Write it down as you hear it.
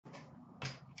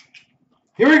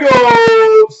Here we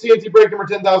go. CNC break number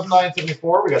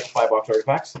 10,974. We got the 5-box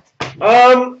artifacts.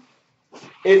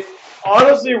 It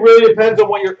honestly really depends on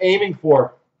what you're aiming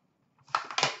for.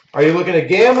 Are you looking to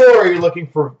gamble, or are you looking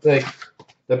for like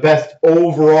the best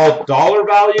overall dollar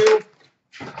value?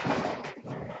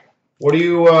 What are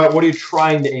you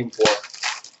trying to aim for?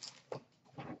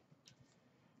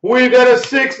 We've got a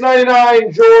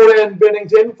 $6.99 Jordan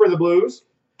Bennington for the Blues.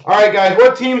 All right, guys,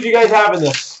 what teams do you guys have in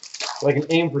this? So I can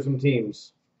aim for some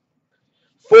teams.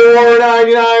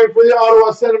 $4.99 for the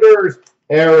Ottawa Senators,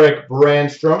 Eric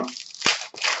Brandstrom.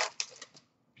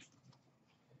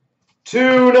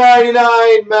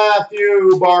 $2.99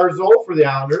 Matthew Barzal for the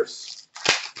Islanders.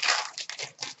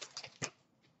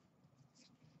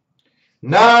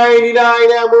 $99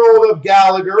 Emerald of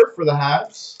Gallagher for the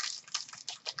Habs.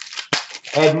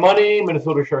 Ed Money,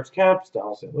 Minnesota Sharks Caps,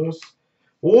 Dallas St. Louis.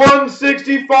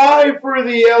 $165 for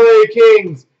the LA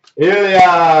Kings,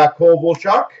 Ilya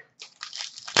Kovalchuk.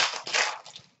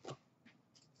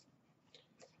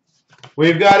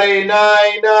 We've got a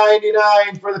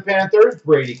 $9.99 for the Panthers,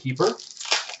 Brady Keeper.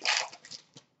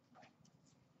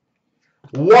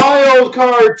 Wild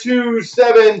card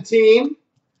 217.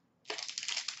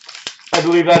 I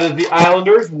believe that is the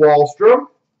Islanders, Wallstrom.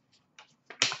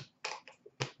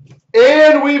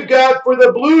 And we've got for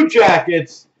the Blue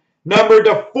Jackets, number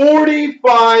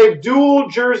 /45 dual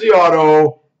jersey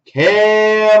auto,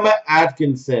 Cam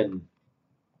Atkinson.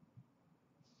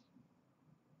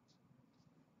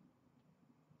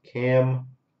 Cam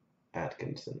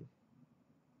Atkinson.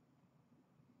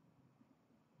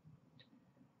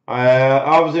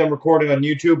 Obviously, I'm recording on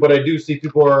YouTube, but I do see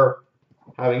people are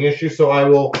having issues, so I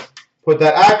will put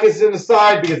that Atkinson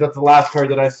aside because that's the last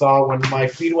card that I saw when my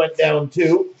feed went down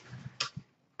too.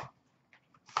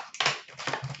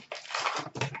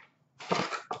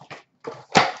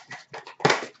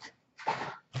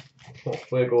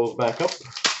 Hopefully it goes back up.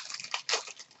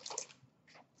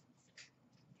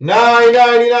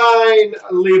 $9.99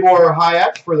 Libor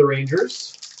Hajek for the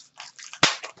Rangers.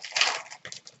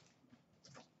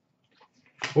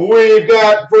 We've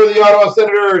got for the Ottawa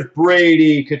Senators,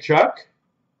 Brady Tkachuk.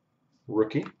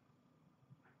 Rookie.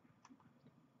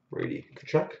 Brady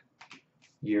Tkachuk.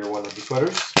 Year 1 of the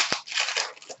sweaters.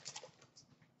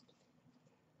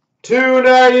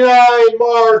 $2.99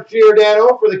 Mark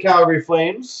Giordano for the Calgary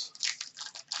Flames.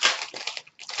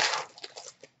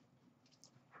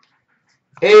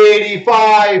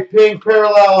 $85 pink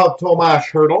parallel of Tomas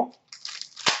Hertl.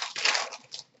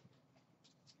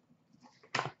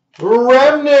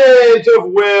 Remnant of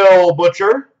Will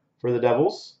Butcher for the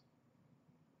Devils.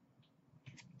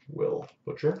 Will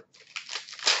Butcher.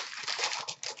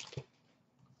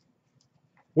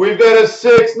 We've got a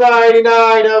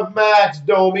 $6.99 of Max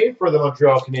Domi for the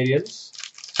Montreal Canadiens.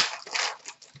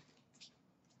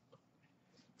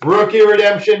 Rookie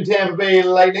Redemption Tampa Bay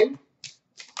Lightning.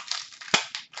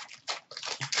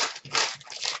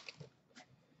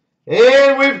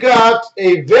 And we've got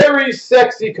a very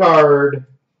sexy card,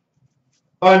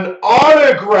 an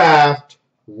autographed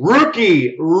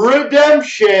rookie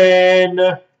redemption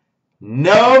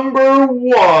number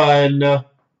 1,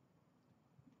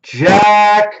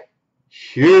 Jack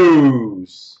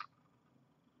Hughes.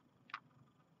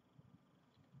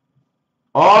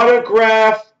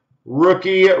 Autographed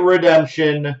rookie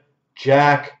redemption,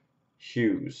 Jack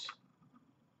Hughes.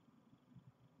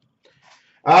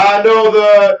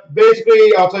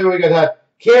 Basically, I'll tell you what we got had.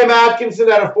 Cam Atkinson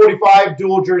out of 45,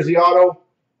 dual jersey auto.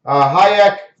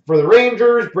 Hayek for the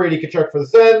Rangers, Brady Tkachuk for the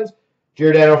Sens,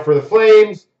 Giordano for the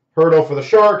Flames, Hertl for the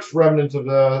Sharks, remnants of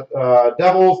the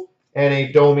Devils, and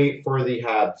a Domi for the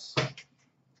Habs.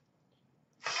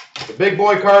 The big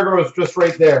boy card was just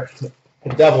right there.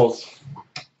 The Devils.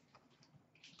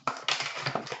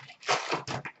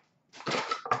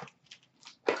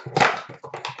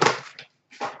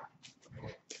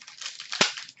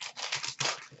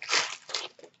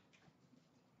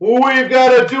 We've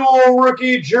got a dual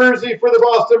rookie jersey for the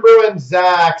Boston Bruins,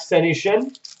 Zach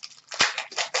Senyshyn.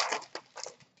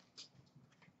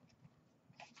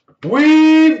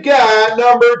 We've got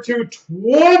number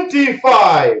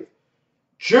 225,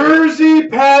 jersey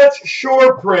patch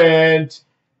short print,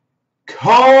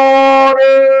 Connor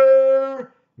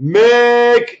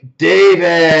McDavid.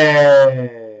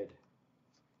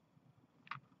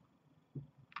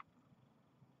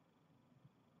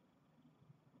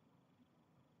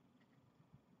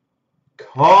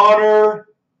 Connor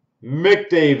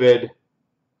McDavid.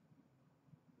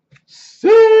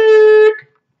 Sick.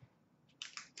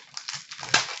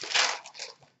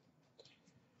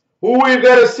 We've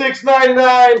got a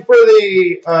 $6.99 for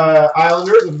the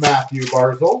Islanders of Matthew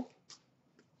Barzal.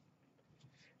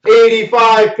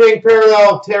 85 pink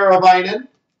parallel of Teravainen.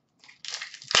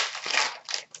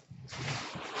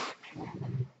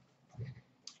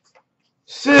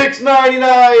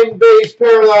 $6.99 base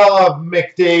parallel of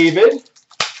McDavid.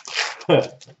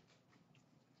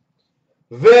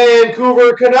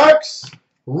 Vancouver Canucks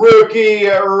rookie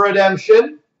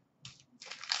redemption.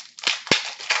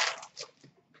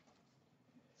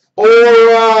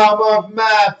 Of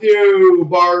Matthew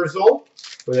Barzal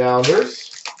for the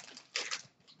Islanders.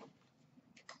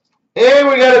 And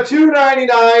we got a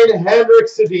 $2.99 Henrik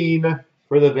Sedin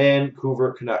for the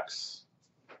Vancouver Canucks.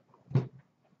 Put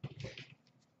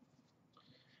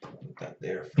that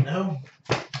there for now.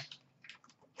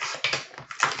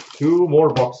 2 more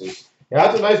boxes. Yeah,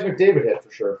 that's a nice McDavid hit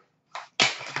for sure.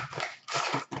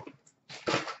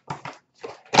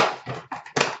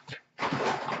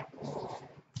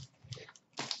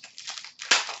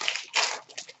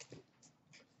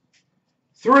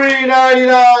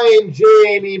 $3.99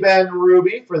 Jamie Ben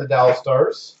Ruby for the Dallas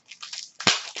Stars.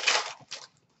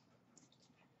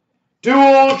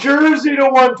 Dual jersey to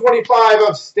 125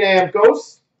 of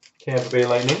Stamkos, Tampa Bay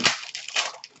Lightning.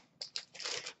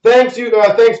 Thanks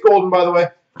Golden, by the way.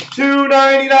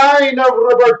 $2.99 of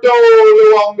Roberto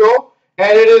Luongo,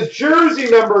 and it is jersey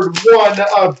numbered 1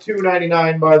 of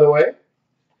 $2.99, by the way.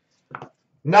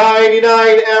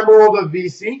 $99 Emerald of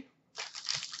VC.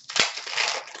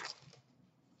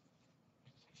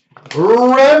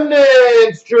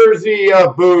 Remnants jersey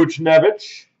of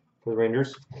Buchnevich for the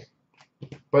Rangers.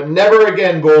 But never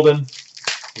again, Golden.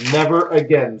 Never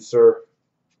again, sir.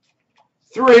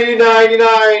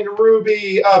 $3.99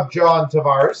 Ruby of John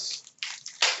Tavares.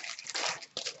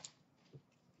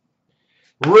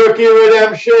 Rookie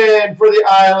redemption for the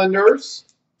Islanders.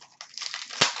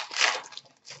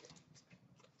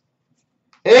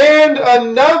 And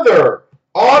another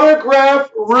autograph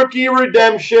rookie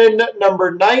redemption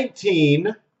number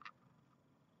 19,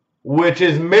 which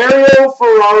is Mario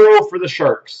Ferraro for the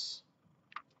Sharks.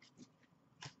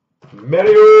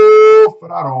 Mario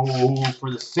Ferraro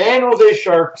for the San Jose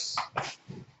Sharks.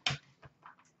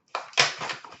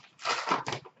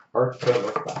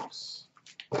 Hardcover box.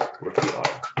 Rookie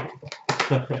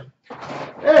auto.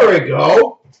 There we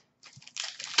go.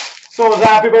 Someone's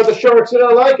happy about the Sharks and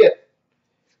I like it.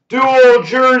 Dual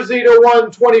jersey to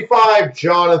 125,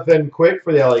 Jonathan Quick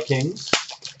for the LA Kings.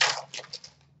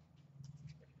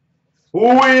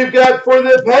 We've got for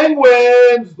the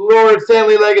Penguins, Lord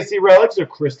Stanley Legacy Relics of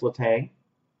Chris Letang.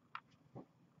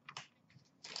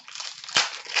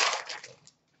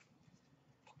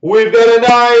 We've got a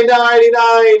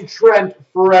 $9.99 Trent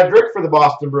Frederick for the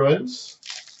Boston Bruins.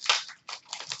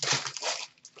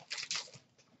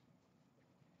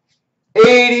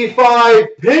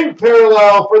 $85 pink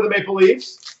parallel for the Maple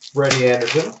Leafs, Freddie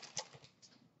Anderson.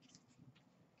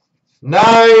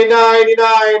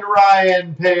 $9.99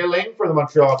 Ryan Poehling for the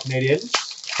Montreal Canadiens.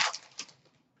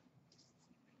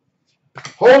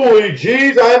 Holy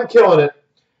jeez, I'm killing it.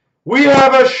 We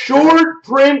have a short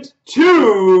print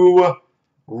 2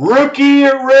 rookie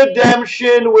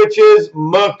redemption, which is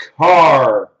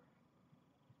Makar.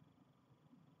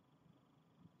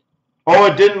 Oh,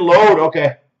 it didn't load.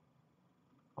 Okay.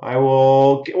 I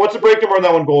will. What's the break number on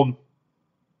that one, Golden?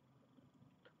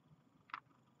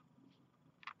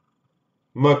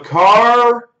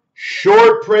 Makar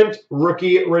short print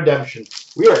rookie redemption.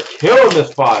 We are killing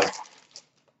this 5.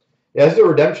 Yeah, this is a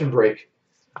redemption break.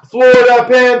 Florida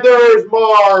Panthers,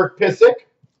 Mark Pysyk.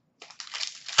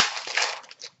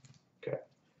 Okay.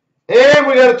 And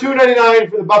we got a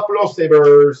 $2.99 for the Buffalo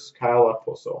Sabres, Kyle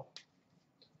Okposo.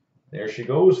 There she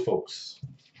goes, folks.